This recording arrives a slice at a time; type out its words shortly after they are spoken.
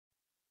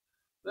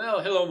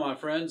Well, hello, my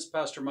friends.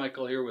 Pastor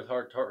Michael here with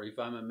Heart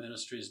Refinement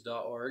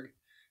Ministries.org.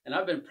 And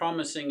I've been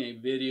promising a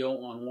video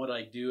on what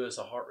I do as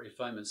a heart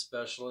refinement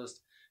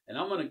specialist. And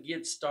I'm going to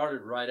get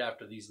started right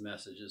after these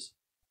messages.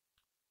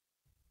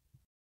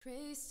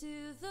 Praise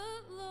to the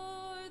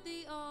Lord,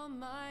 the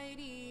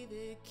Almighty,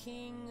 the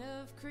King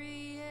of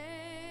creation.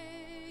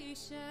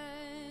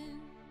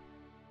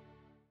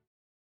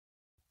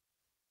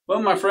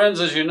 Well, my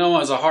friends, as you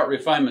know, as a heart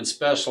refinement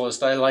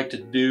specialist, I like to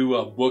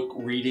do book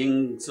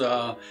readings,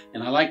 and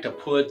I like to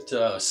put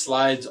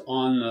slides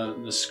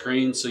on the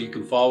screen so you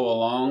can follow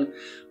along.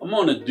 I'm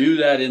going to do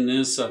that in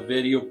this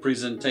video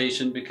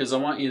presentation because I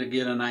want you to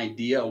get an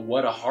idea of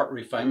what a heart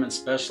refinement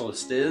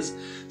specialist is.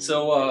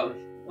 So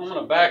I'm going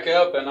to back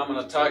up and I'm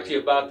going to talk to you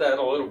about that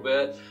a little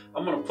bit.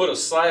 I'm going to put a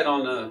slide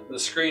on the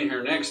screen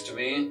here next to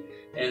me.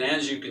 And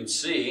as you can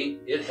see,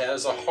 it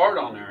has a heart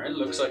on there. It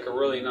looks like a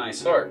really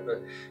nice heart.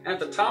 But at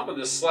the top of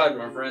this slide,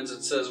 my friends,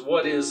 it says,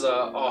 what is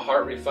a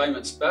heart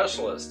refinement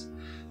specialist?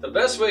 The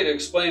best way to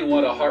explain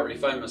what a heart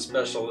refinement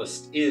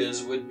specialist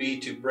is would be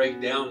to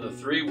break down the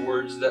three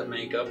words that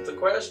make up the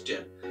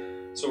question.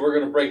 So we're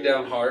going to break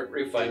down heart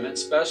refinement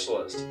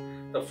specialist.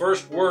 The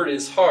first word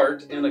is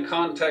heart. In the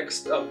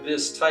context of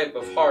this type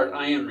of heart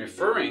I am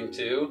referring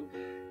to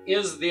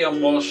is the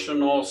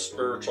emotional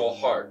spiritual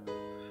heart.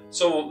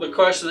 So the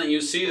question that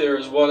you see there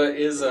is what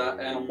is an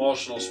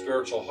emotional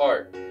spiritual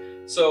heart.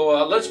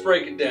 So let's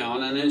break it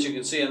down, and as you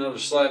can see, another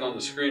slide on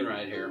the screen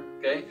right here.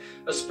 Okay,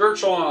 a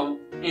spiritual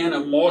and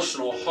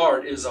emotional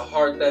heart is a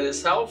heart that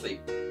is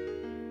healthy.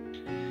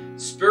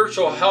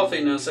 Spiritual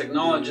healthiness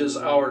acknowledges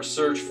our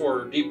search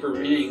for deeper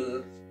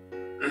meaning.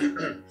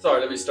 Sorry,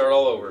 let me start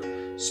all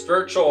over.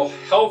 Spiritual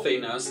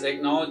healthiness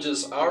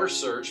acknowledges our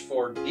search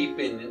for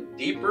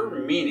deeper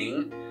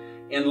meaning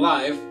in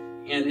life,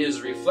 and is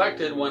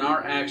reflected when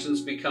our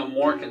actions become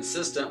more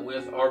consistent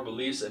with our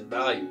beliefs and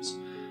values.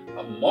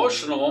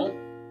 Emotional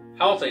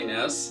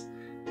healthiness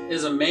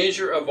is a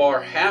measure of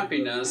our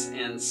happiness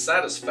and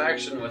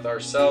satisfaction with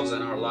ourselves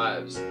and our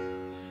lives.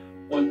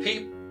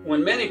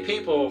 When many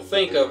people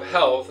think of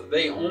health,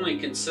 they only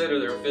consider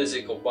their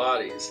physical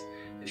bodies.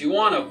 If you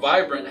want a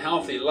vibrant,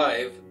 healthy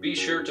life, be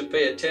sure to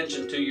pay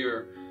attention to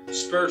your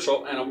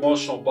spiritual and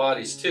emotional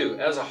bodies too.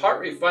 As a heart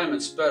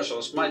refinement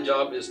specialist, my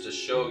job is to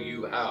show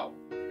you how.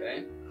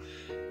 Okay?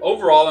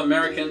 Overall,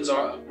 Americans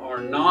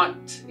are not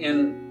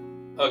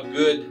in a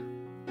good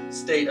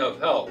state of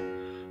health.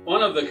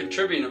 One of the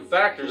contributing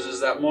factors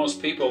is that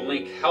most people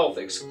link health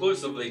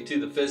exclusively to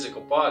the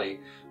physical body.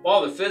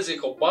 While the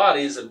physical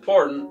body is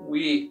important,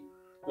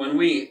 when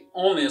we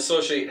only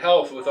associate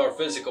health with our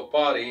physical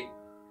body,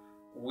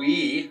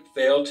 we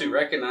fail to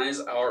recognize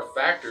our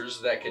factors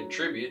that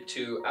contribute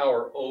to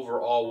our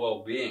overall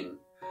well-being.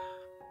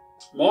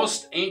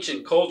 Most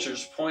ancient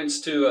cultures points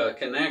to a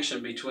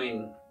connection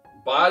between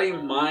body,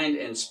 mind,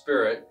 and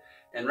spirit,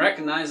 and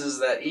recognizes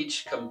that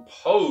each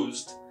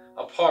composed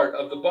a part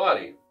of the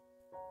body.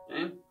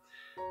 Okay?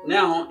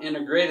 Now,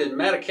 integrated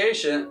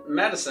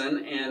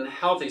medicine and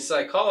healthy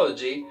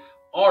psychology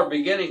are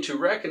beginning to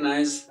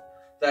recognize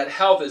that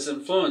health is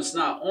influenced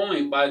not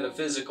only by the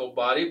physical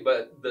body,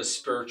 but the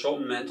spiritual,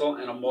 mental,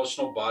 and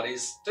emotional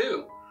bodies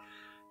too.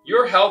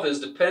 Your health is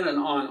dependent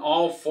on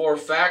all four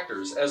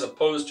factors as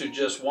opposed to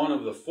just one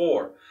of the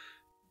four.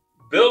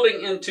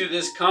 Building into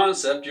this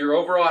concept, your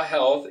overall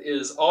health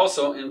is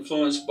also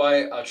influenced by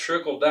a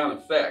trickle-down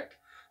effect.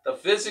 The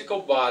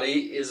physical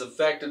body is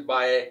affected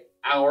by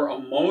our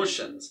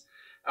emotions.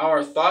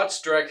 Our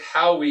thoughts direct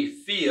how we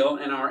feel,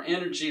 and our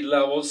energy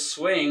levels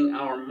swing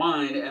our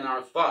mind and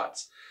our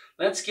thoughts.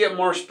 Let's get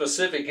more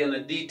specific in the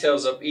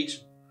details of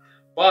each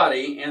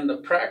body and the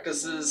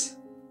practices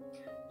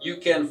you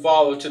can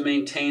follow to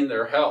maintain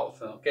their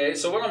health. Okay,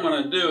 so what I'm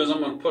going to do is I'm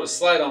going to put a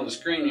slide on the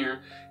screen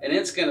here, and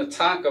it's going to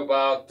talk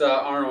about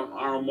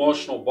our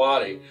emotional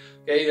body.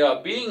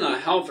 Okay, being a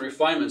health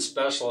refinement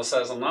specialist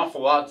has an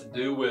awful lot to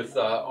do with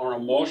our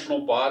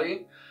emotional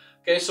body.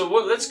 Okay, so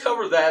let's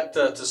cover that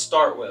to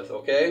start with.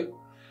 Okay,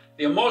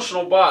 the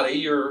emotional body,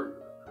 your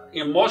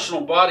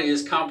emotional body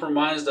is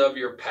comprised of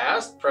your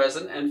past,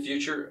 present, and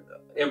future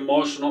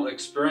emotional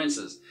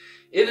experiences.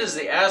 It is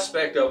the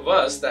aspect of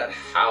us that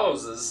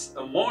houses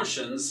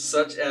emotions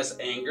such as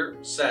anger,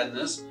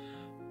 sadness,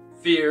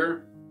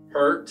 fear,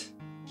 hurt,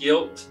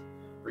 guilt,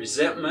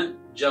 resentment,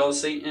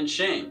 jealousy, and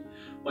shame.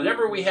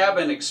 Whenever we have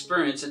an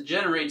experience, it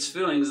generates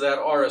feelings that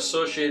are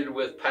associated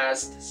with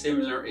past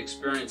similar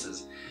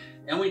experiences.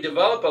 And we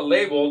develop a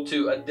label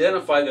to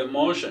identify the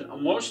emotion.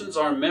 Emotions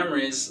and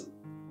memories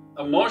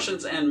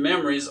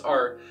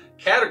are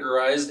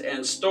categorized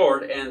and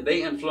stored, and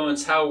they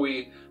influence how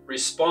we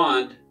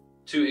respond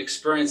to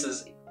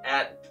experiences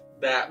at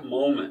that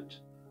moment.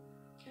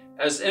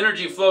 As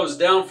energy flows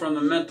down from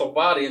the mental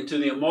body into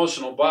the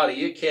emotional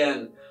body, it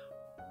can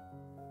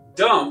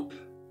dump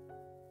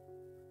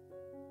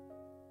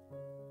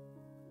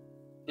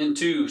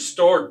into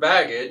stored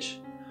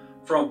baggage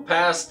from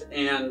past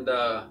and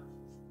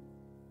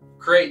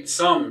create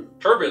some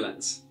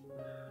turbulence.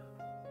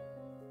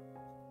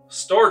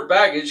 Stored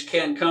baggage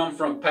can come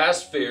from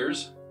past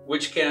fears,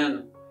 which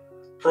can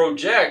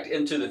project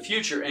into the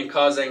future and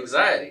cause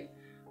anxiety.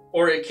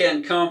 Or it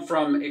can come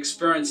from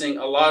experiencing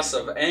a loss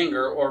of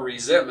anger or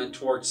resentment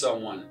towards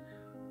someone,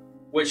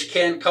 which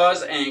can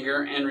cause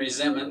anger and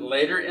resentment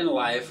later in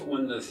life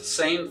when the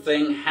same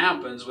thing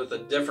happens with a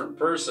different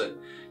person.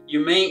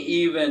 You may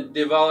even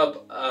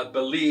develop a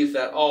belief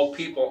that all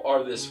people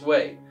are this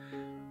way.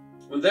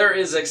 When there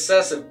is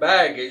excessive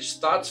baggage,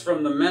 thoughts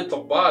from the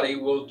mental body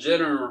will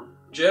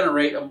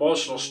generate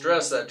emotional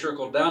stress that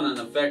trickle down and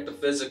affect the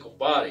physical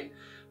body.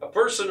 A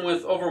person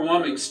with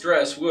overwhelming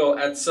stress will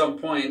at some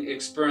point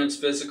experience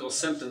physical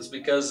symptoms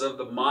because of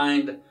the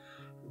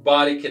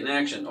mind-body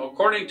connection.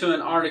 According to an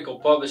article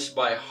published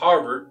by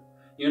Harvard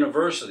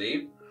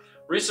University,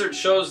 research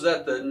shows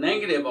that the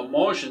negative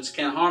emotions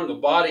can harm the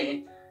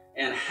body,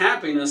 and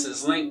happiness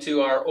is linked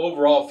to our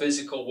overall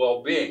physical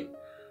well-being.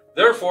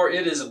 Therefore,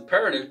 it is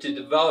imperative to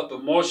develop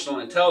emotional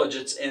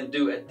intelligence and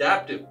do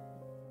adaptive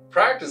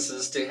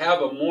practices to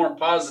have a more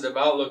positive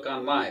outlook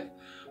on life,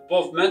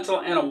 both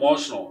mental and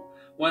emotional.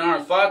 When our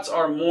thoughts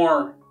are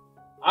more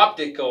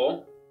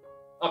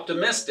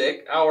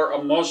optimistic, our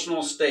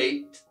emotional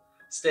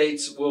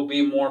states will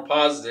be more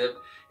positive,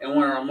 and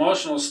when our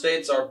emotional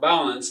states are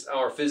balanced,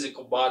 our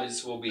physical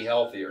bodies will be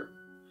healthier.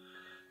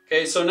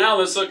 Okay, so now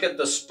let's look at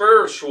the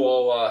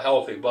spiritual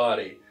healthy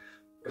body.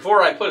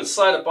 Before I put a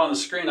slide up on the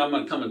screen, I'm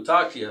going to come and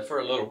talk to you for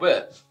a little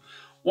bit.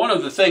 One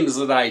of the things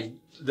that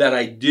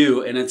I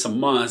do, and it's a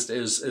must,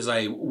 is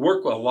I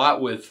work a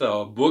lot with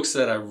books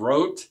that I've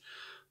wrote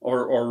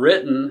or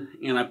written,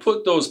 and I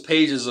put those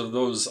pages of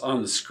those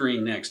on the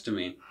screen next to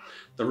me.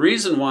 The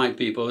reason why,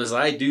 people, is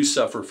I do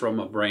suffer from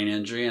a brain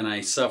injury, and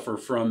I suffer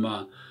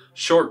from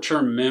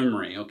short-term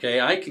memory,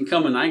 okay? I can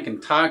come and I can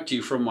talk to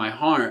you from my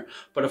heart,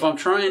 but if I'm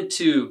trying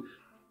to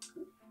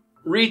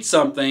read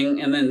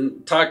something and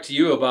then talk to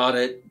you about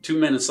it 2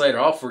 minutes later,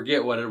 I'll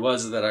forget what it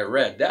was that I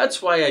read.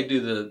 That's why I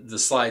do the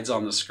slides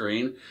on the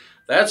screen.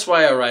 That's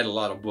why I write a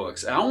lot of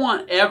books. I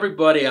want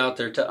everybody out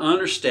there to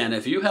understand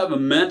if you have a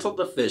mental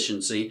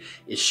deficiency,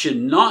 it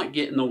should not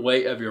get in the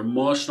way of your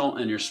emotional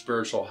and your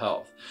spiritual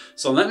health.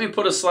 So let me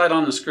put a slide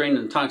on the screen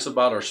that talks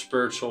about our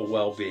spiritual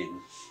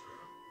well-being.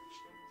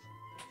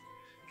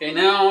 Okay,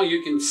 now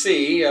you can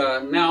see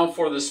now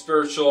for the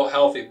spiritual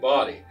healthy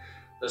body.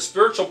 The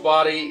spiritual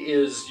body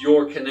is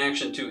your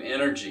connection to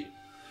energy.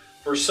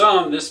 For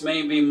some, this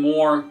may be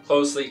more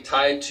closely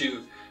tied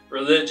to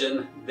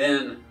religion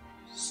than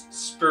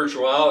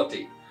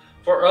spirituality.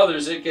 For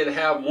others, it could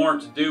have more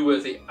to do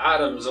with the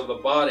atoms of the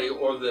body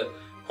or the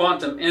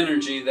quantum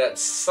energy that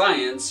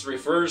science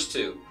refers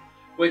to.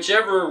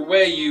 Whichever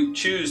way you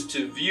choose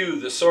to view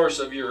the source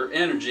of your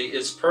energy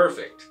is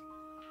perfect.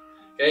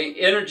 Okay,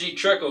 energy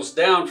trickles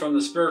down from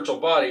the spiritual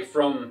body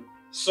from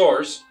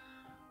source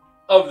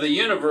of the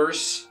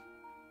universe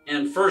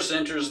and first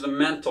enters the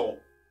mental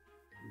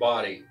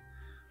body.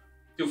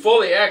 To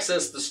fully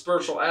access the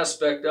spiritual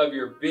aspect of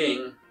your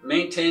being,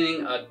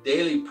 maintaining a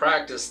daily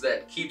practice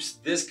that keeps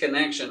this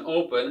connection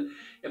open,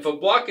 if a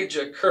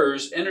blockage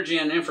occurs, energy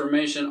and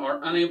information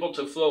are unable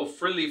to flow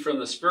freely from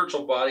the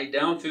spiritual body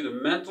down through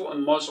the mental,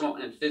 emotional,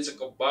 and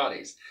physical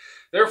bodies.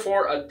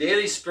 Therefore, a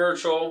daily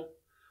spiritual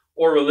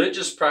or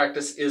religious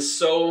practice is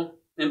so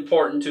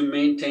important to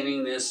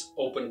maintaining this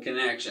open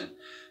connection.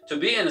 To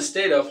be in a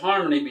state of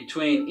harmony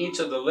between each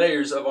of the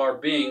layers of our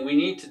being, we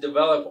need to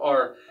develop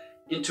our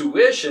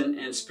intuition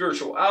and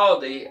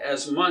spirituality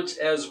as much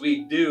as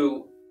we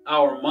do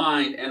our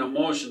mind and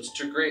emotions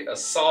to create a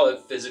solid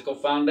physical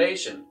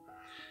foundation.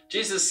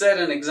 Jesus set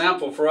an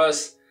example for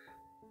us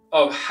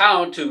of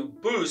how to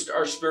boost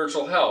our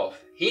spiritual health.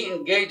 He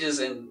engages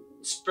in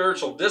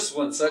spiritual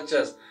disciplines such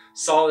as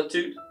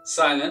solitude,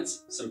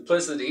 silence,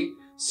 simplicity,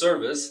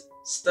 service,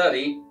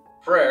 study,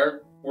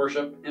 prayer,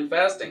 worship, and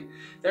fasting.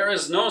 There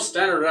is no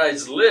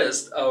standardized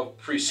list of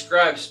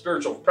prescribed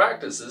spiritual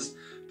practices,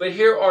 but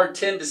here are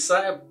 10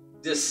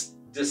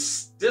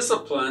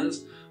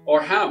 disciplines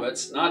or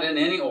habits, not in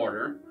any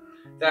order,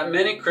 that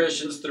many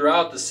Christians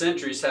throughout the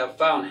centuries have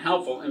found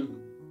helpful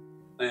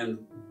in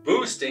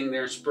boosting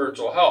their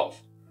spiritual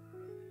health.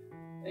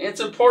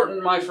 It's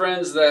important, my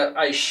friends, that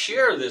I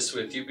share this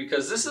with you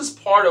because this is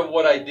part of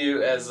what I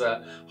do as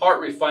a Heart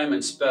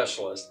Refinement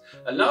Specialist.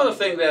 Another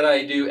thing that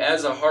I do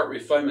as a Heart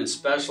Refinement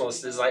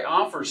Specialist is I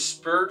offer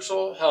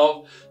spiritual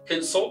health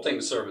consulting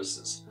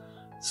services.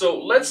 So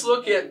let's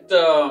look at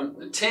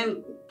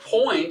 10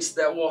 points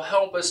that will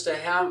help us to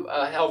have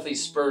a healthy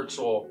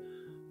spiritual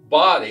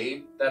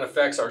body that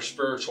affects our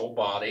spiritual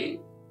body,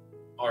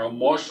 our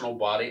emotional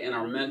body, and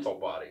our mental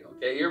body.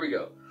 Okay, here we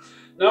go.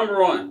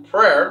 Number 1,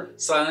 prayer,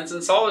 silence,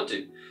 and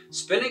solitude.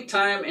 Spending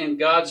time in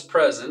God's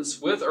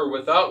presence, with or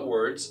without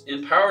words,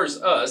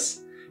 empowers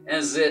us,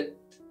 as it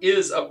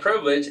is a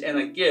privilege and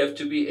a gift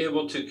to be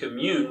able to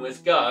commune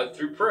with God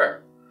through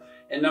prayer.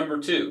 And number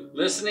 2,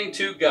 listening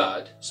to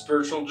God,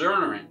 spiritual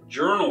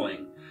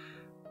journaling.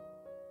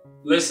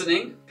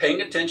 Listening,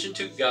 paying attention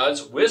to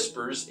God's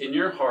whispers in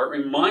your heart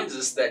reminds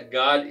us that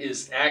God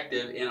is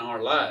active in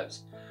our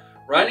lives.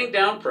 Writing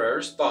down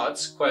prayers,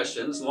 thoughts,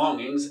 questions,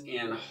 longings,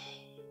 and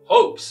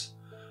hopes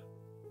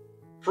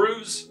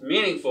proves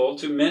meaningful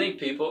to many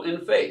people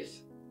in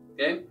faith.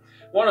 Okay?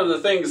 One of the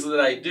things that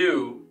I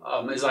do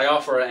is I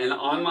offer an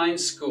online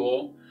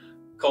school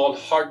called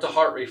Heart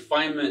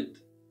Refinement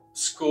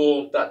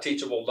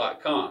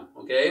School.teachable.com.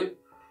 Okay?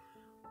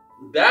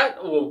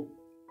 That will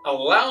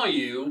allow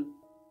you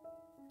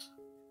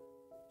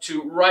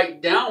to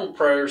write down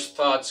prayers,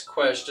 thoughts,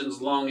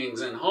 questions,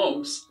 longings, and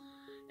hopes,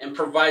 and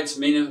provides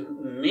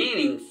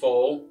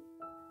meaningful,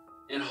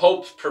 and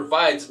hopes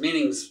provides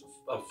meanings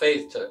of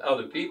faith to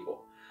other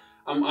people.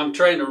 I'm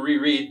trying to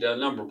reread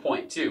number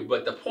point 2,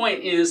 but the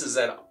point is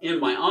that in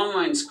my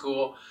online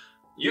school,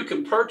 you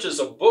can purchase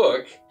a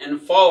book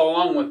and follow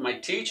along with my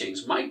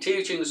teachings. My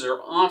teachings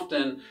are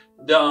often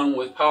done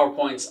with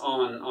PowerPoints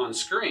on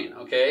screen,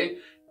 okay?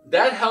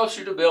 That helps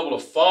you to be able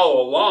to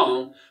follow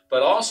along,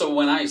 but also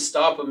when I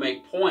stop and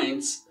make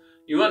points,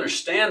 you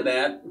understand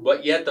that,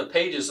 but yet the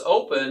page is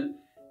open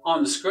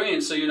on the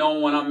screen so you know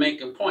when I'm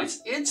making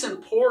points. It's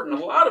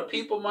important. A lot of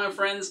people, my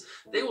friends,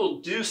 they will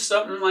do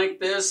something like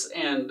this,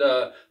 and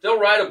they'll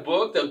write a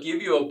book, they'll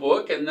give you a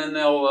book, and then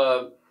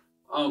they'll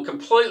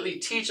completely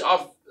teach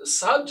off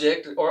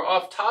subject or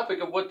off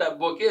topic of what that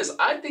book is.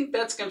 I think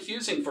that's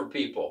confusing for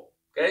people,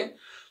 okay?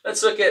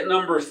 Let's look at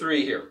number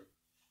 3 here.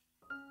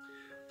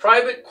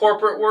 Private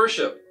corporate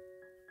worship.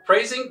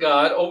 Praising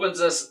God opens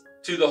us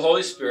to the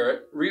Holy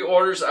Spirit,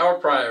 reorders our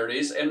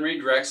priorities, and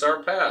redirects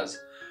our paths.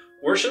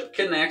 Worship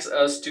connects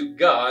us to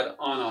God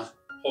on a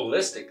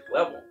holistic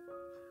level.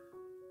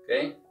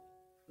 Okay?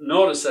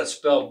 Notice that's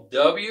spelled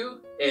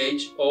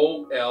W-H-O-L-I-S-T-I-C.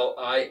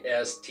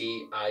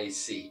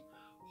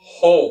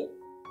 Whole.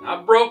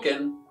 Not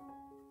broken,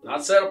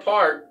 not set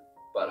apart,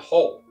 but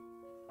whole.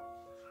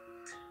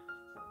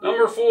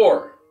 Number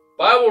 4.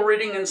 Bible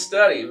reading and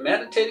study.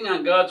 Meditating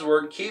on God's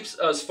Word keeps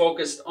us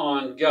focused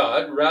on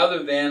God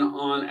rather than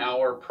on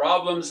our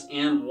problems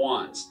and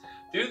wants.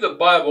 Through the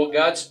Bible,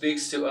 God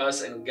speaks to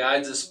us and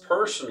guides us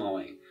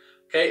personally.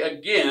 Okay,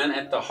 again,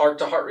 at the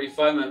Heart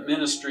Refinement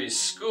Ministries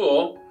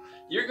School,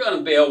 you're going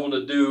to be able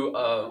to do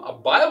a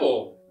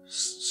Bible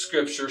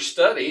scripture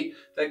study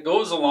that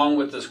goes along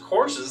with the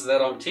courses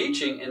that I'm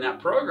teaching in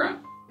that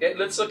program. Okay,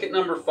 let's look at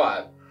number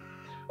 5.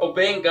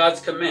 Obeying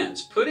God's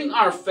commands. Putting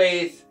our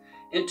faith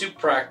into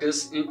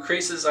practice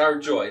increases our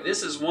joy.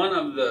 This is one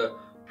of the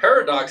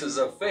paradoxes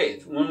of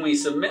faith. When we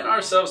submit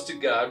ourselves to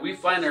God, we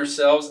find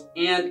ourselves,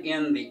 and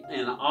in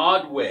an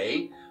odd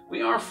way,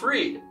 we are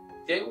freed.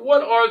 Okay,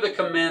 what are the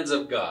commands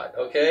of God?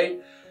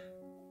 Okay,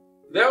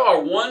 there are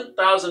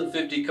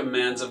 1,050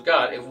 commands of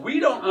God. If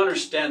we don't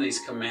understand these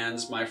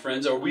commands, my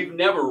friends, or we've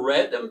never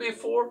read them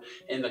before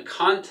in the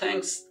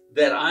context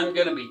that I'm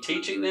going to be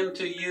teaching them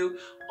to you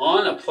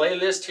on a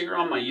playlist here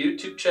on my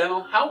YouTube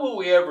channel, how will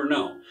we ever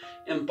know?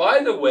 And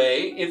by the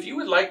way, if you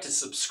would like to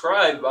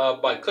subscribe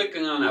by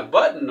clicking on that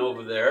button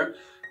over there,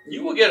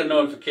 you will get a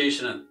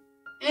notification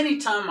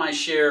anytime I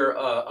share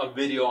a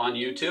video on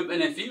YouTube.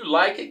 And if you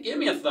like it, give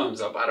me a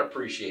thumbs up. I'd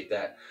appreciate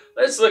that.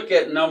 Let's look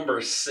at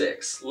number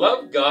 6.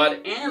 Love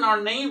God and our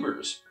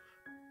neighbors.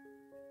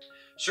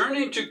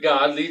 Journeying to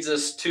God leads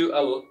us to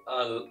a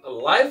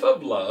life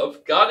of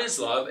love. God is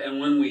love, and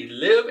when we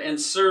live and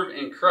serve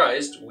in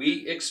Christ,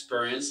 we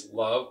experience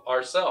love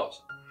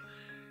ourselves.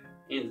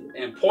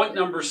 And point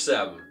number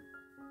 7,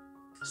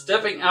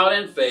 stepping out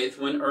in faith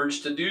when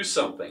urged to do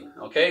something.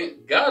 Okay,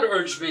 God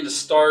urged me to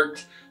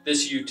start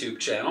this YouTube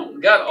channel.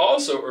 God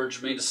also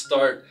urged me to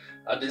start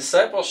a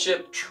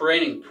discipleship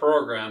training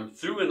program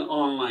through an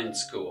online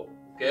school.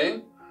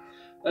 Okay,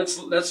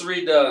 let's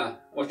read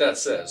what that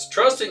says.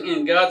 Trusting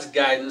in God's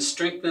guidance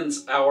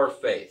strengthens our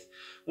faith.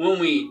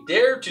 When we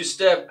dare to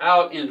step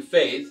out in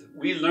faith,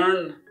 we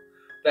learn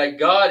that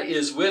God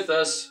is with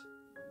us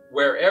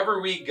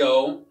wherever we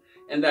go,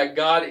 and that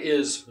God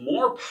is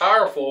more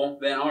powerful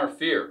than our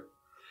fear.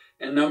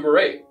 And number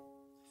 8,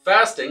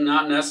 fasting,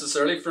 not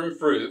necessarily from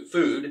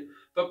food,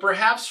 but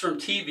perhaps from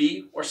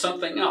TV or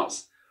something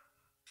else.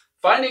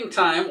 Finding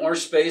time or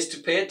space to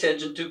pay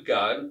attention to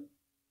God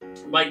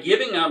by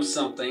giving up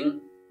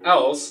something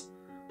else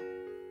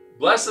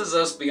blesses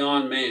us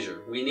beyond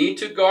measure. We need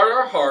to guard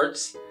our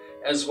hearts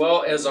as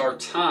well as our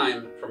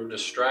time from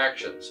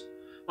distractions.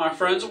 My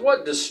friends,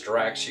 what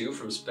distracts you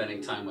from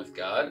spending time with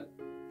God?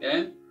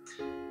 Okay?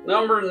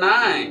 Number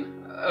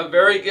 9, a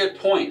very good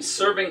point,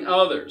 serving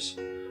others.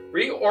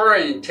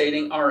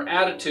 Reorientating our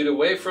attitude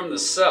away from the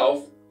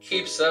self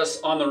keeps us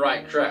on the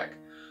right track.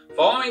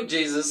 Following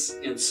Jesus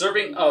in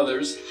serving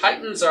others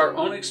heightens our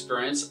own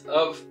experience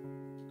of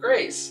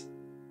grace.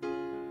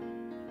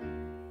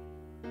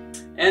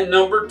 And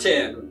number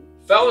 10,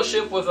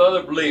 fellowship with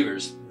other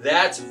believers.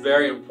 That's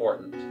very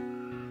important.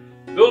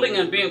 Building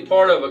and being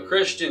part of a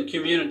Christian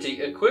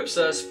community equips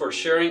us for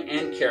sharing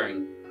and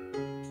caring.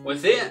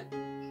 Within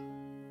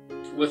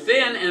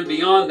and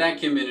beyond that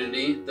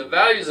community, the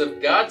values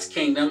of God's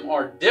kingdom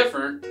are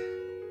different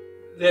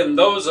than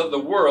those of the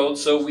world,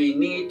 so we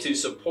need to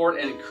support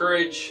and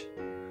encourage.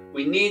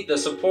 We need the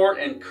support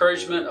and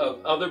encouragement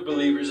of other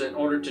believers in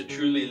order to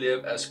truly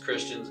live as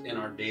Christians in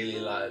our daily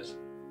lives.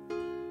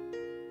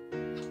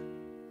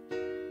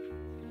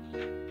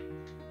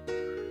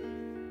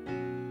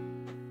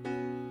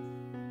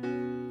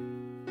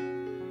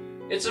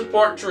 It's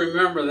important to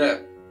remember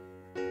that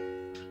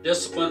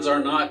disciplines are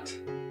not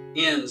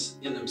ends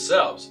in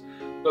themselves,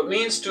 but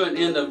means to an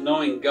end of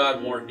knowing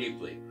God more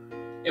deeply.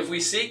 If we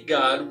seek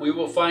God, we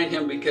will find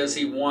Him because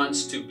He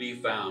wants to be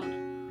found.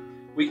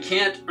 We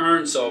can't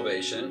earn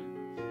salvation.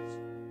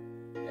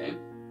 Okay?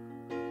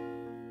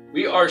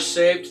 We are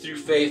saved through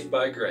faith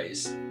by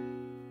grace.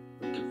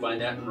 We can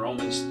find that in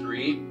Romans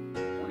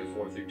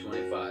 3:24 through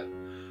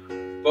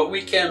 25. But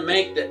we can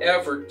make the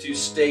effort to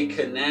stay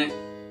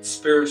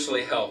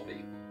spiritually healthy.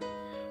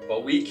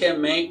 But we can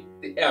make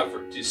the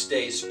effort to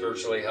stay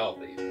spiritually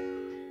healthy.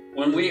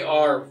 When we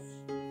are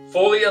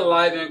fully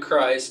alive in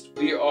Christ,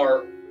 we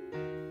are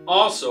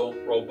also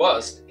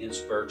robust in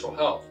spiritual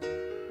health.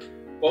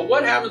 But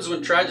what happens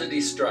when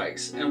tragedy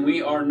strikes and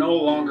we are no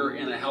longer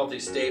in a healthy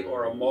state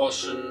or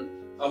emotion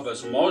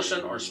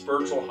or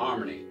spiritual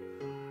harmony?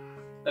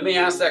 Let me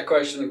ask that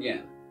question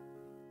again.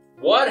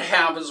 What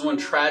happens when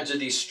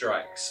tragedy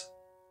strikes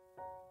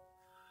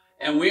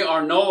and we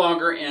are no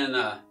longer in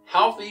a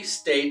healthy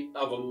state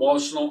of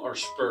emotional or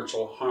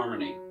spiritual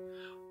harmony?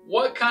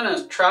 What kind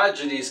of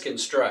tragedies can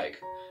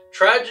strike?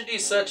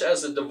 Tragedies such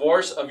as the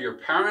divorce of your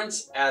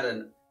parents at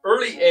an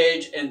early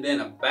age and then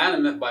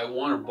abandonment by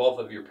one or both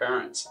of your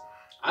parents.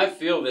 I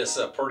feel this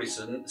pretty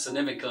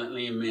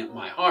significantly in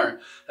my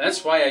heart.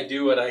 That's why I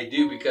do what I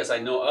do, because I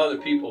know other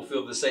people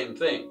feel the same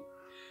thing.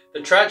 The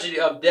tragedy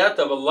of death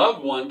of a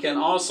loved one can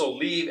also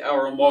leave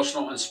our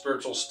emotional and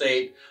spiritual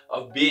state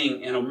of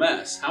being in a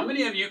mess. How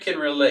many of you can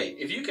relate?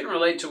 If you can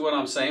relate to what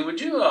I'm saying,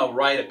 would you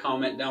write a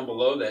comment down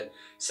below that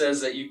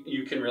says that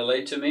you can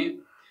relate to me?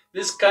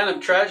 This kind of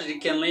tragedy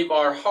can leave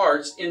our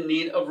hearts in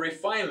need of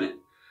refinement.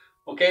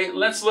 Okay,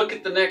 let's look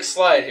at the next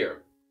slide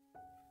here.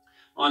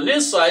 On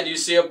this side, you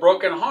see a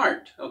broken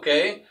heart,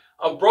 okay?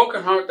 A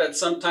broken heart that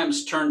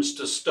sometimes turns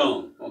to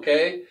stone,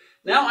 okay?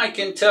 Now I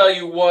can tell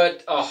you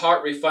what a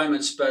heart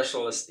refinement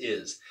specialist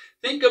is.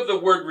 Think of the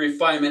word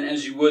refinement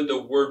as you would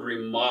the word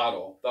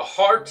remodel. The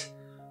heart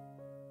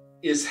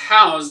is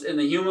housed in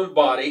the human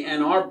body,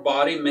 and our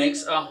body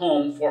makes a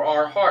home for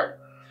our heart.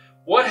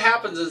 What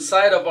happens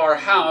inside of our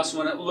house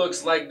when it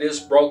looks like this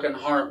broken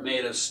heart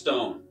made of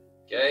stone?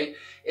 Okay?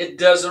 It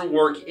doesn't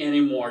work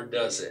anymore,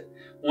 does it?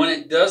 When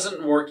it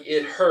doesn't work,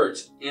 it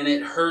hurts, and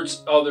it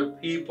hurts other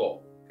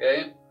people.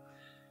 Okay?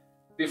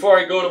 Before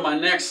I go to my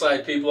next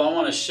slide, people, I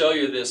want to show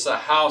you this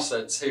house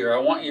that's here. I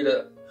want you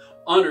to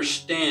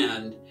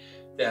understand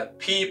that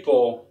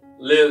people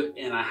live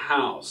in a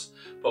house.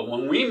 But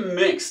when we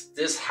mix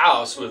this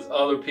house with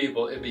other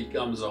people, it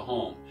becomes a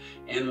home.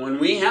 And when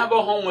we have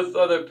a home with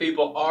other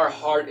people, our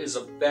heart is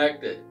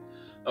affected.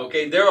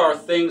 Okay, there are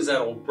things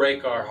that will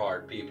break our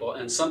heart, people,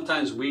 and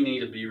sometimes we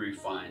need to be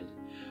refined.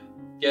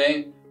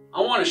 Okay,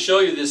 I want to show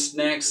you this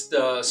next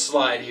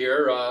slide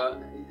here,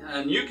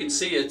 and you can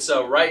see it's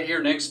right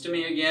here next to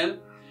me again.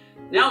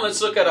 Now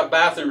let's look at a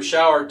bathroom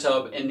shower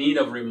tub in need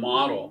of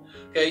remodel.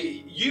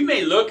 Okay, you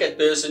may look at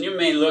this and you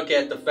may look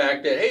at the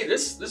fact that, hey,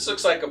 this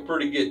looks like a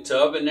pretty good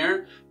tub in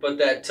there, but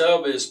that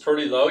tub is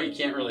pretty low. You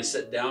can't really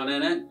sit down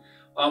in it.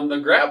 The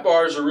grab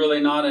bars are really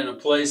not in a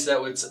place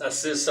that would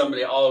assist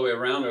somebody all the way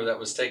around there that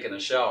was taking a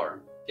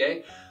shower.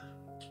 Okay,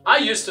 I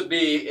used to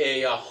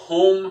be a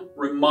home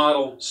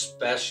remodel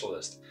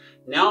specialist.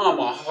 Now I'm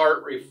a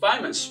heart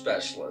refinement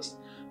specialist.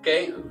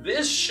 Okay,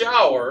 this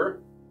shower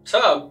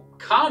tub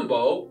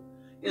combo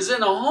is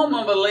in a home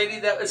of a lady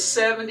that is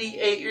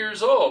 78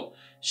 years old.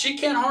 She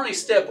can't hardly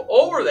step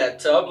over that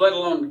tub, let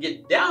alone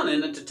get down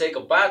in it to take a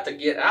bath to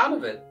get out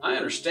of it. I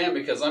understand,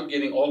 because I'm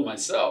getting old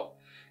myself.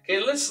 Okay,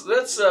 let's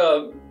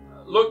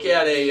look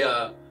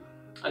at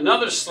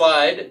another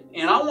slide,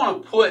 and I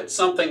want to put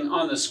something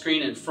on the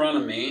screen in front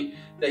of me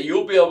that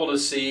you'll be able to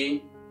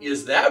see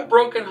is that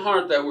broken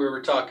heart that we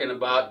were talking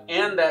about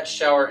and that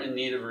shower in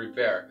need of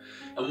repair.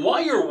 And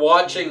while you're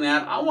watching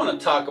that, I want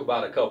to talk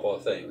about a couple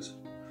of things.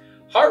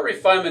 Heart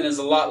refinement is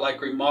a lot like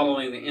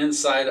remodeling the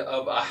inside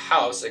of a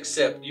house,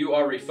 except you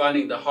are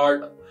refining the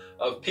heart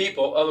of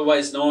people,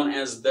 otherwise known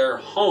as their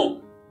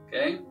home.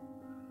 Okay?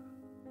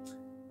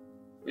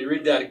 Let me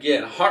read that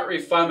again. Heart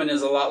refinement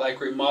is a lot like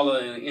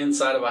remodeling the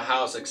inside of a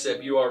house,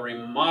 except you are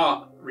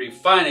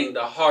refining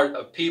the heart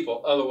of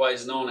people,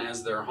 otherwise known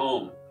as their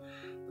home.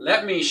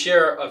 Let me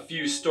share a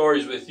few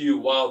stories with you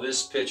while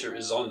this picture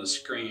is on the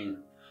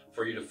screen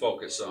for you to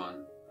focus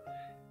on.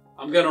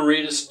 I'm going to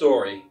read a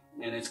story,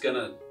 and it's going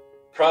to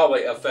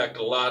probably affect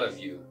a lot of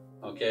you,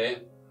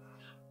 okay?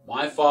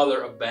 My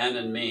father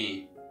abandoned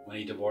me when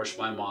he divorced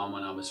my mom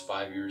when I was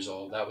 5 years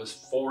old. That was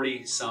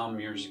 40-some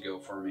years ago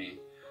for me,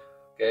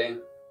 okay?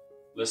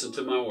 Listen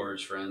to my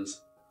words,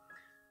 friends.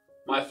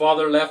 My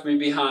father left me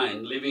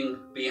behind, leaving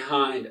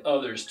behind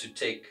others to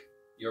take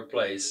your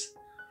place.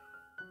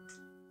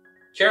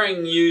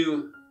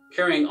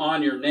 Carrying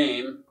on your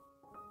name,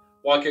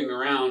 walking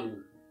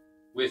around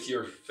with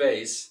your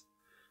face,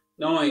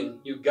 knowing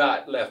you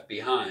got left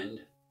behind,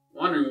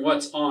 wondering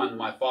what's on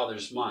my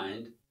father's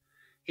mind.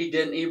 He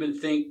didn't even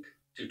think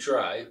to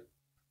try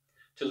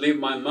to leave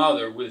my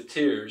mother with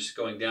tears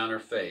going down her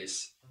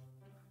face.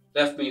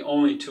 Left me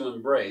only to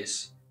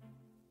embrace,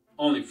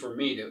 only for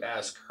me to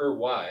ask her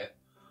why.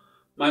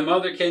 My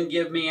mother can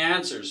give me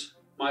answers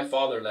my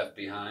father left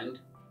behind.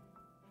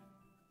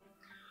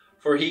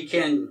 For he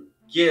can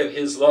give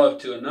his love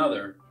to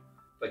another,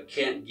 but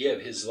can't give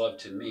his love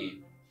to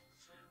me.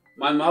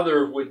 My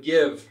mother would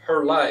give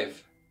her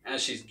life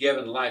as she's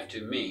given life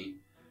to me.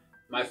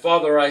 My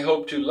father I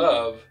hope to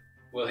love,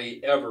 will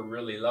he ever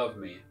really love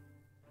me?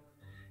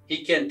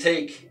 He can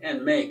take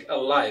and make a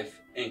life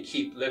and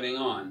keep living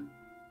on.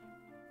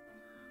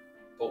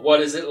 But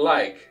what is it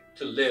like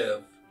to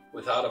live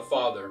without a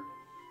father?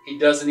 He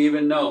doesn't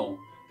even know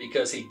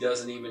because he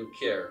doesn't even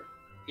care.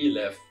 He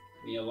left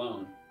me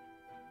alone.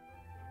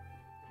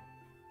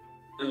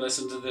 And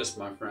listen to this,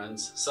 my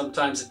friends.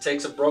 Sometimes it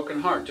takes a broken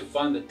heart to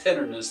find the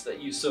tenderness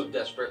that you so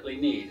desperately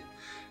need.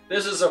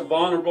 This is a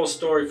vulnerable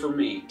story for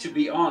me. To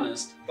be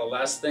honest, the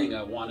last thing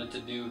I wanted to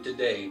do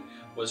today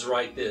was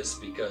write this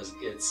because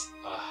it's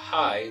a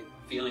high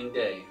feeling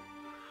day.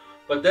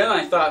 But then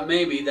I thought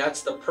maybe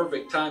that's the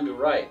perfect time to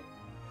write.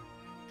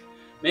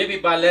 Maybe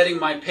by letting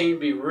my pain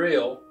be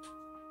real,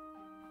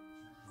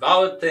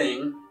 valid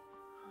thing,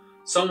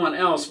 someone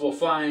else will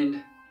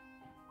find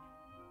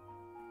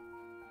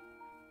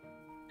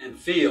and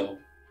feel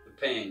the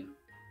pain.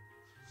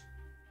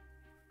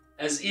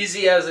 As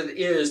easy as it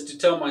is to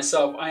tell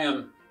myself I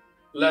am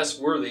less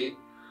worthy,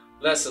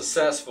 less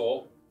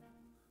successful,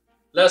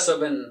 less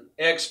of an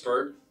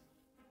expert,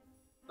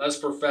 less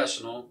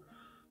professional,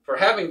 for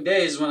having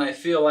days when I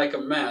feel like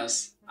a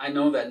mess, I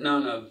know that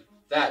none of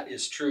that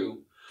is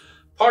true.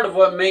 Part of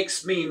what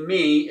makes me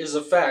me is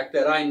the fact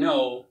that I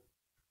know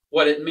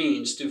what it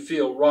means to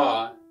feel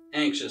raw,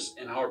 anxious,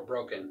 and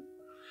heartbroken.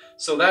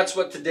 So that's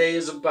what today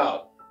is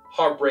about.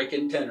 Heartbreak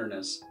and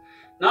tenderness.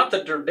 Not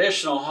the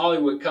traditional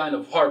Hollywood kind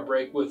of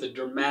heartbreak with a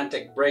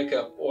dramatic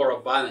breakup or a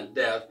violent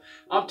death.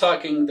 I'm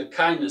talking the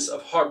kindness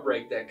of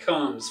heartbreak that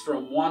comes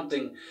from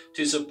wanting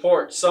to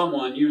support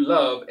someone you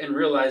love and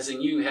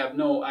realizing you have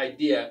no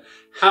idea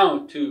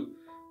how to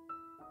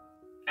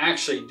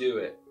actually do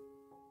it.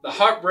 The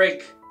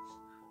heartbreak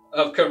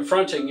of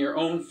confronting your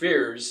own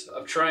fears,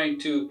 of trying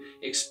to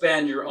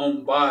expand your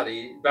own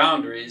body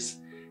boundaries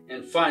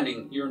and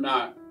finding you're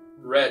not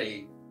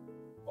ready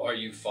or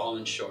you've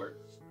fallen short.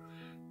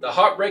 The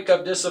heartbreak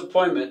of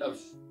disappointment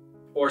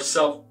or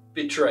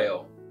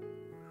self-betrayal.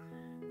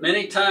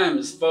 Many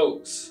times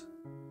folks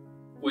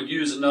would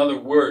use another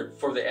word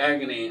for the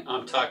agony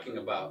I'm talking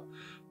about,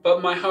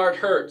 but my heart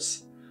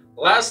hurts.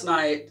 Last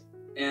night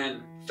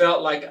and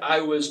felt like I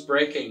was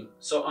breaking,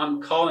 so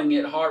I'm calling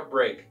it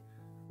heartbreak.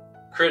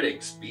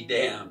 Critics be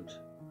damned.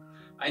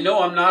 I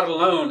know I'm not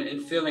alone in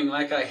feeling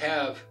like I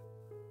have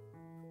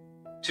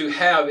to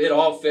have it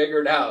all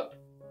figured out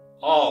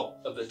all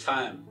of the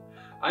time.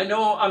 I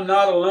know I'm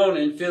not alone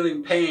in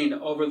feeling pain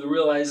over the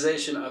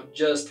realization of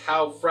just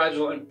how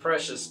fragile and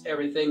precious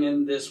everything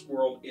in this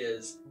world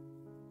is.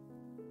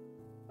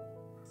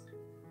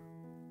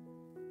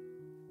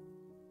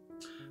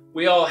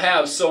 We all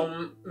have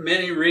so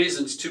many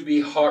reasons to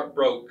be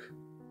heartbroken.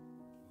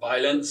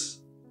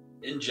 Violence,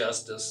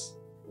 injustice,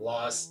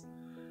 loss,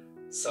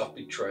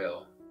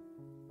 self-betrayal,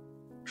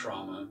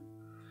 trauma.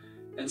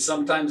 And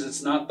sometimes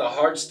it's not the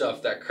hard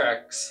stuff that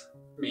cracks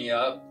me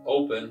up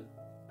open,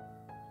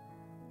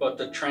 but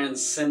the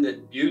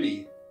transcendent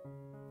beauty,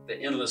 the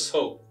endless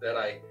hope that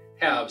I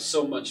have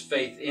so much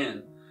faith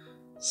in.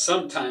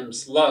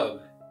 Sometimes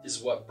love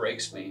is what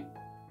breaks me.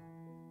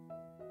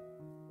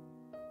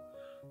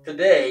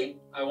 Today,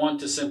 I want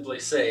to simply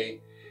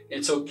say,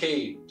 it's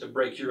okay to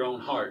break your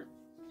own heart.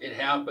 It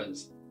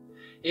happens.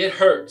 It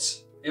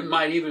hurts. It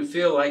might even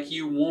feel like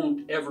you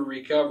won't ever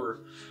recover.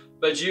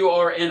 But you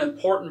are an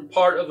important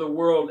part of the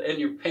world and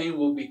your pain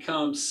will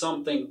become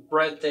something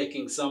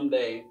breathtaking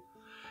someday.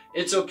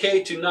 It's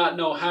okay to not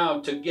know how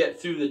to get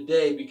through the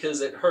day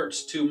because it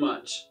hurts too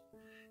much.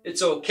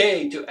 It's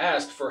okay to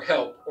ask for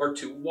help or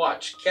to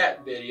watch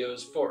cat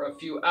videos for a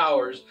few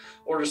hours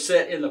or to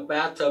sit in the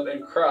bathtub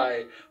and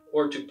cry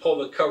or to pull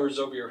the covers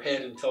over your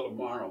head until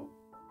tomorrow.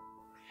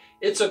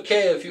 It's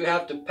okay if you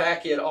have to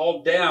pack it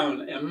all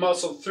down and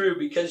muscle through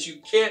because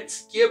you can't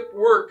skip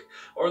work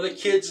or the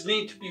kids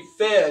need to be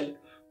fed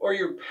or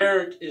your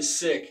parent is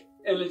sick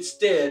and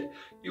instead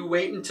you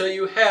wait until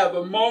you have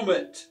a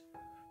moment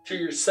to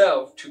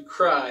yourself to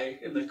cry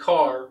in the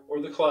car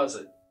or the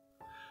closet.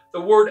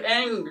 The word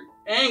agony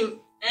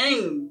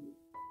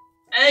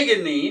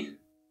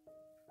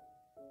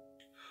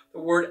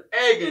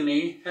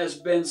has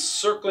been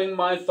circling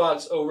my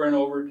thoughts over and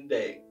over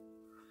today.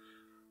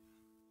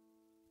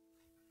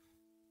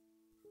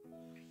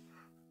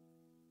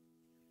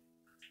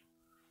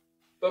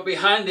 But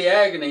behind the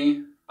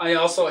agony, I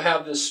also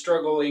have this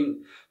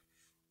struggling,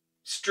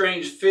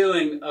 strange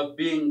feeling of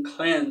being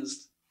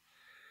cleansed.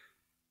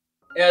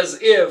 As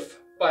if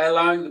by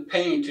allowing the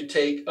pain to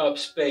take up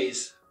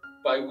space,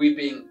 by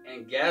weeping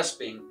and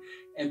gasping,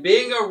 and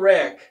being a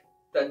wreck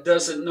that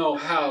doesn't know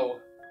how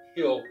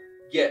he'll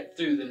get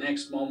through the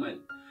next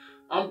moment.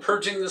 I'm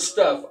purging the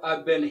stuff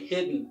I've been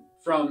hidden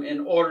from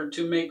in order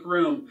to make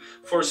room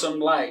for some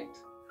light.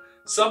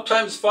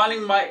 Sometimes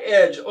finding my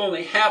edge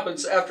only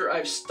happens after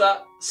I've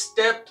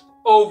stepped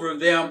over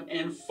them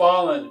and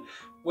fallen.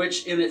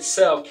 which in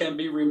itself can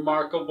be a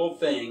remarkable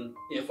thing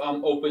if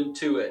I'm open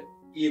to it,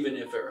 even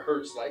if it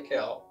hurts like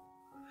hell.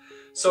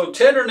 So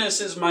tenderness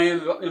is my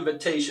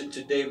invitation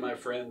today, my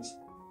friends.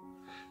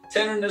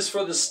 Tenderness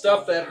for the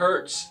stuff that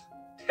hurts.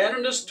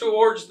 Tenderness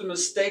towards the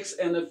mistakes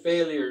and the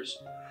failures.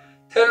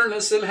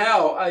 Tenderness in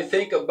how I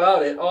think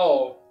about it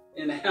all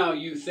and how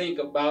you think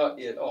about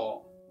it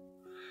all.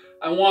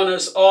 I want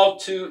us all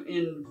to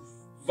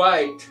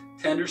invite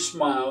tender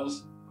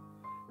smiles,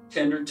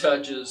 tender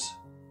touches,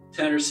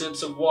 tender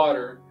sips of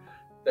water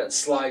that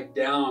slide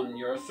down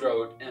your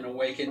throat and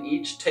awaken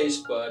each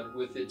taste bud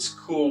with its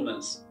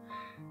coolness.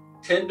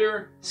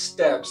 Tender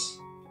steps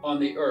on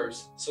the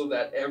earth so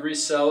that every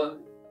cell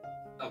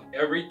of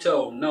every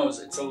toe knows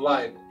it's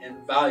alive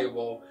and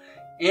valuable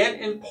and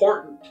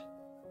important.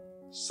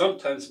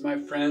 Sometimes, my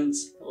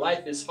friends,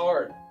 life is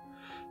hard.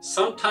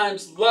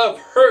 Sometimes love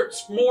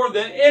hurts more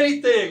than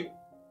anything.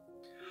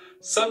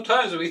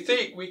 Sometimes we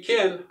think we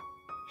can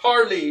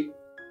hardly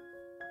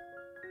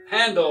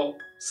handle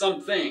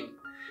something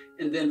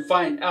and then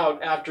find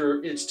out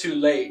after it's too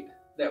late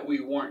that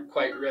we weren't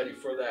quite ready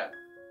for that.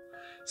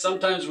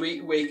 Sometimes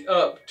we wake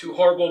up to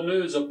horrible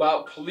news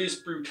about police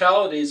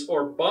brutalities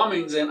or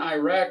bombings in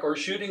Iraq or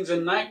shootings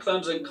in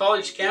nightclubs and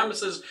college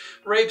campuses,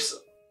 rapes,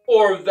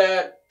 or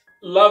that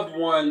loved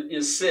one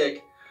is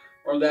sick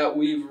or that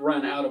we've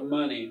run out of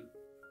money.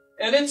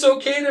 And it's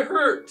okay to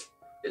hurt.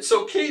 It's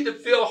okay to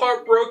feel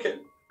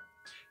heartbroken.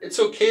 It's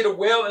okay to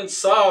wail and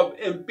sob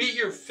and beat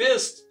your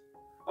fist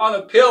on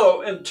a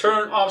pillow and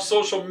turn off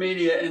social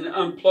media and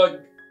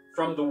unplug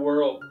from the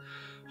world.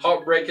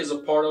 Heartbreak is a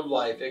part of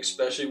life,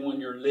 especially when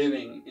you're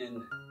living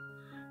in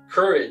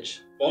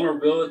courage,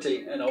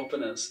 vulnerability, and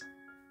openness.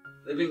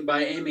 Living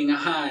by aiming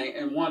high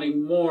and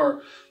wanting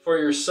more for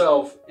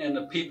yourself and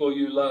the people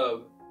you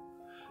love.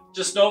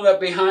 Just know that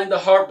behind the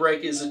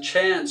heartbreak is a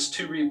chance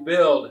to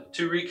rebuild,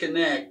 to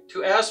reconnect,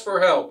 to ask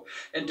for help,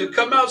 and to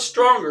come out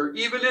stronger,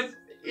 even if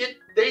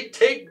they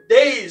take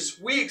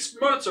days, weeks,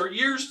 months, or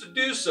years to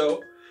do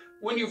so.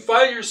 When you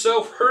find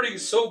yourself hurting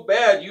so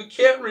bad you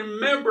can't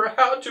remember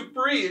how to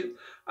breathe,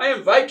 I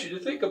invite you to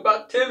think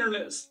about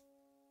tenderness.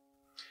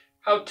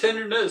 How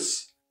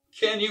tenderness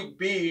can you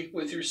be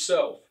with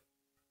yourself?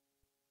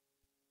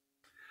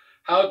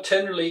 How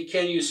tenderly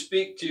can you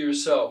speak to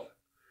yourself?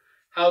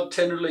 How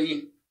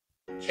tenderly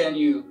can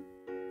you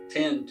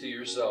tend to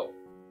yourself?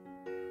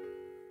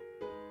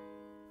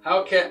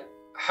 How can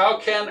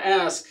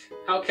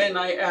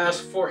I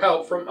ask for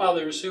help from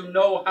others who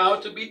know how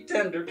to be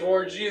tender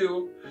towards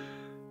you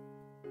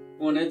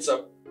when it's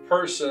a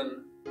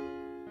person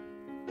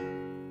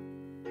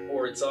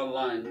or it's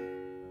online?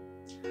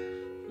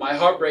 My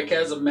heartbreak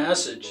has a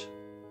message.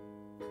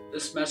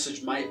 This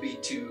message might be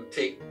to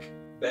take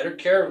better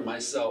care of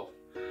myself,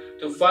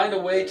 to find a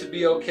way to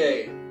be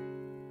okay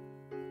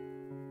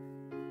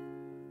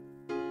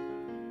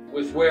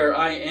with where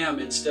I am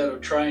instead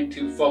of trying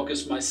to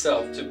focus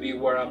myself to be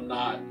where I'm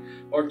not,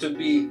 or to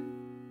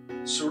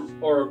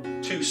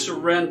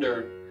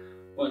surrender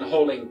when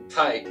holding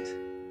tight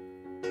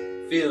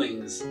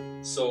feelings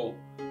so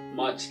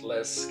much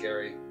less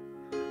scary.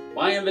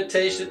 My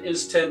invitation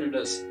is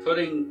tenderness.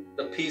 Putting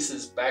the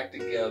pieces back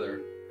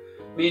together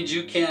means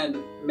you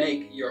can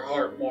make your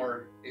heart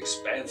more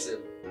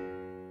expansive,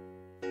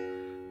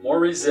 more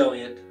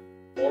resilient,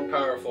 more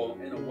powerful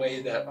in a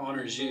way that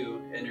honors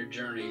you and your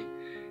journey.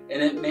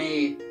 And in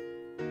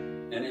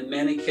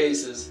many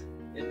cases,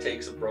 it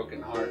takes a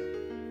broken heart.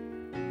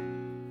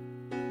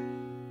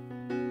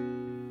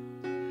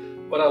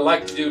 What I'd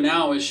like to do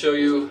now is show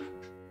you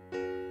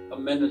a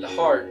mended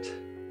heart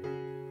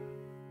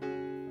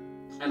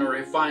and a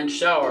refined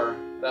shower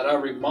that I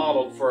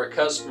remodeled for a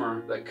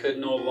customer that could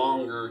no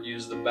longer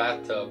use the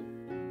bathtub.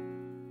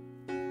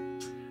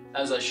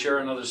 As I share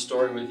another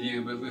story with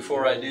you, but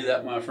before I do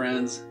that, my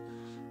friends,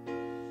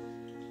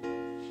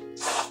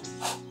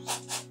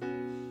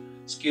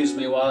 excuse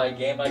me while I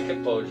gain my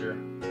composure.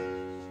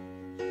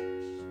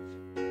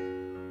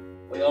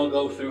 We all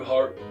go through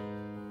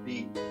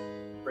heartbeat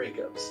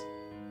breakups.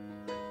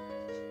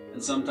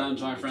 And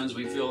sometimes, my friends,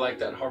 we feel like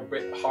that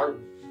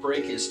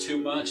heartbreak is too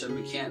much and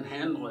we can't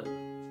handle it.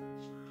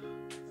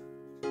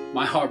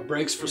 My heart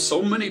breaks for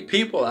so many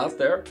people out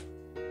there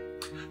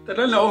that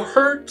I know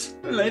hurt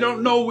and they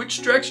don't know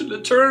which direction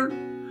to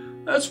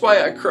turn. That's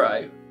why I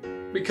cry,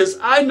 because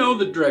I know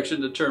the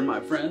direction to turn, my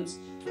friends.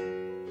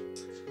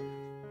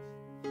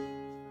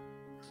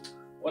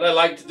 What I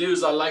like to do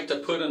is I like to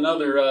put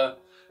another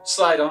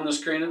slide on the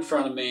screen in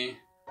front of me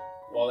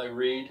while I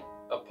read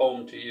a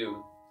poem to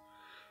you.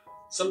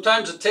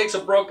 Sometimes it takes a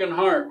broken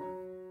heart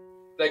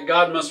that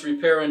God must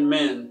repair and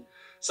mend.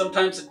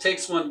 Sometimes it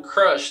takes one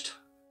crushed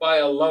by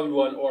a loved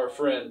one or a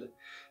friend.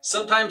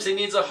 Sometimes he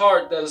needs a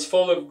heart that is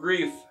full of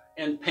grief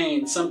and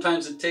pain.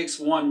 Sometimes it takes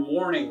one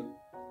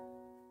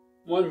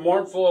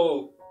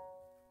mournful.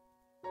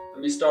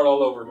 Let me start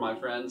all over, my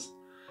friends.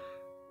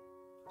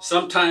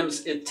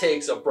 Sometimes it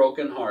takes a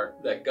broken heart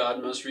that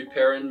God must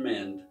repair and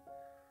mend.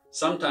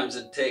 Sometimes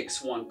it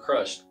takes one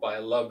crushed by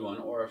a loved one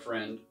or a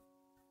friend.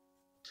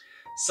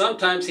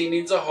 Sometimes he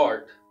needs a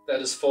heart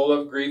that is full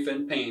of grief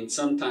and pain.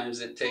 Sometimes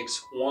it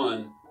takes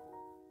one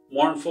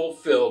mournful,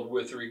 filled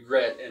with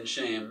regret and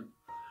shame.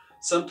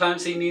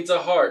 Sometimes he needs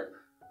a heart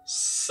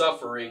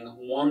suffering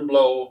one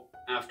blow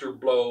after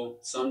blow.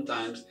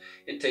 Sometimes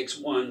it takes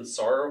one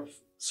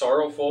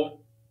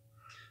sorrowful,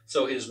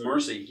 so his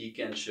mercy he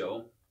can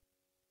show.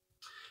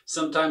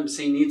 Sometimes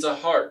he needs a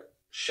heart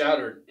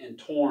shattered and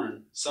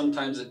torn.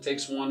 Sometimes it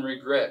takes one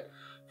regret,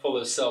 full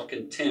of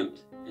self-contempt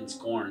and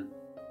scorn.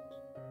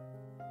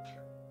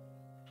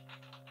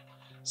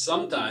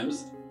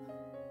 Sometimes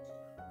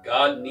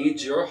God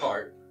needs your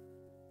heart,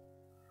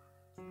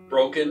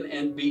 broken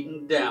and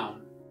beaten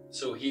down,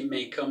 so he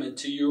may come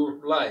into your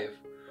life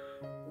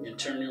and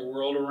turn your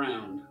world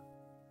around.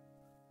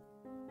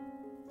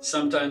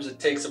 Sometimes it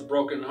takes a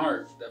broken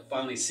heart that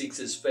finally seeks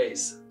his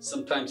face.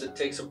 Sometimes it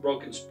takes a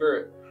broken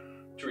spirit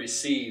to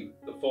receive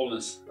the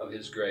fullness of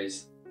his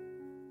grace.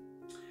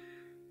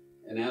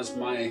 And as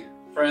my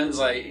friends,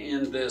 I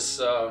end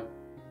this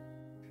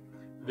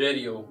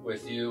video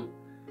with you.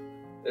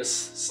 This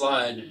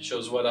slide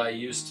shows what I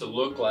used to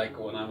look like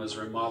when I was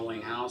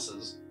remodeling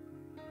houses.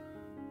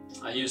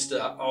 I used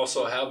to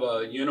also have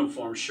a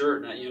uniform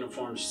shirt, and that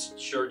uniform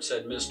shirt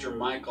said Mr.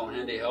 Michael,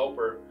 Handy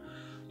Helper.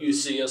 You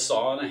see a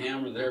saw and a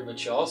hammer there,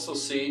 but you also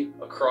see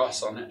a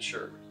cross on that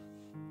shirt.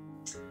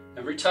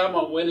 Every time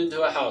I went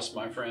into a house,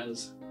 my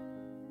friends,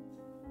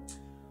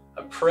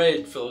 I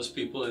prayed for those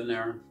people in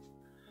there.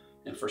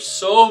 And for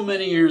so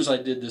many years I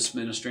did this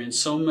ministry, and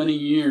so many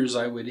years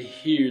I would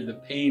hear the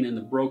pain and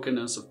the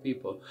brokenness of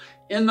people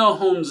in the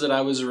homes that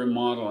I was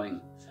remodeling.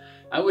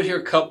 I would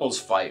hear couples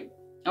fight.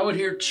 I would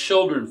hear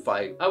children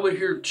fight. I would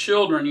hear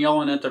children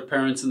yelling at their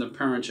parents and the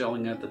parents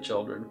yelling at the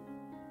children.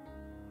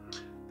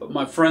 But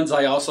my friends,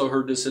 I also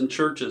heard this in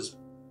churches,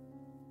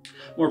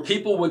 where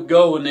people would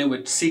go and they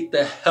would seek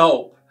the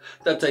help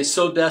that they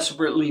so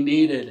desperately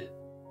needed.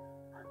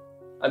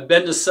 I've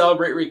been to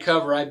Celebrate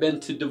Recover. I've been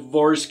to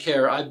divorce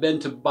care. I've been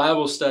to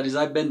Bible studies.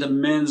 I've been to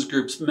men's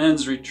groups,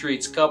 men's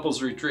retreats,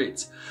 couples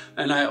retreats.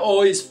 And I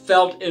always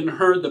felt and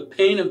heard the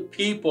pain of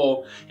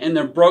people and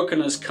their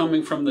brokenness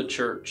coming from the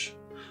church.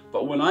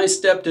 But when I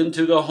stepped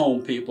into the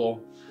home,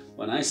 people,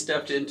 when I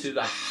stepped into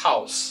the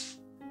house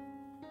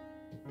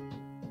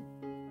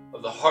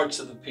of the hearts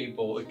of the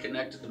people, it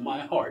connected to my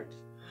heart.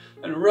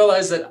 And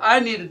realized that I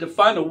needed to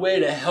find a way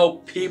to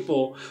help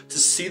people to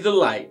see the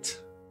light.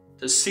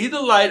 To see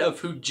the light of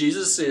who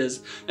Jesus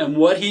is and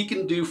what he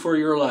can do for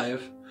your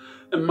life.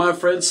 And my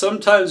friends,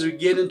 sometimes we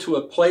get into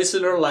a place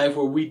in our life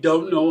where we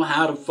don't know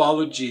how to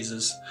follow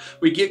Jesus.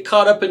 We get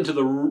caught up into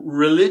the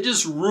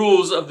religious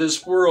rules of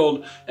this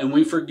world, and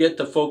we forget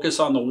to focus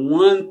on the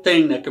one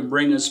thing that can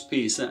bring us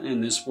peace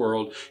in this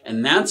world,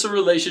 and that's a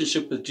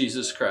relationship with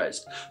Jesus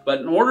Christ.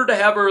 But in order to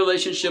have a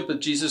relationship with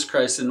Jesus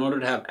Christ, in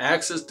order to have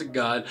access to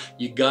God,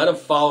 you got to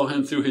follow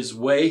him through his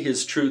way,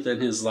 his truth,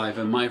 and his life.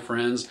 And my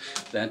friends,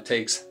 that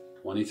takes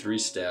 23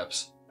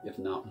 steps, if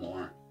not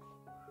more.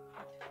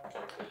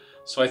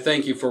 So I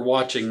thank you for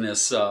watching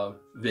this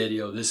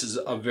video. This is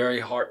a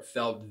very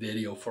heartfelt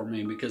video for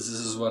me, because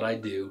this is what I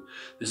do.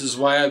 This is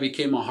why I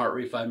became a heart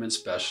refinement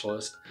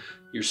specialist.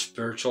 Your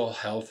spiritual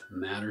health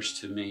matters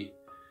to me.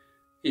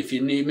 If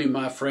you need me,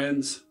 my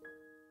friends,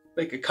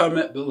 make a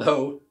comment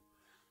below.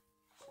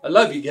 I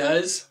love you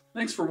guys.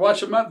 Thanks for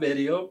watching my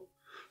video.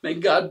 May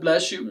God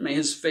bless you. May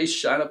his face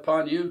shine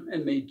upon you.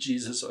 And may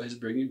Jesus always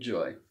bring you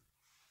joy.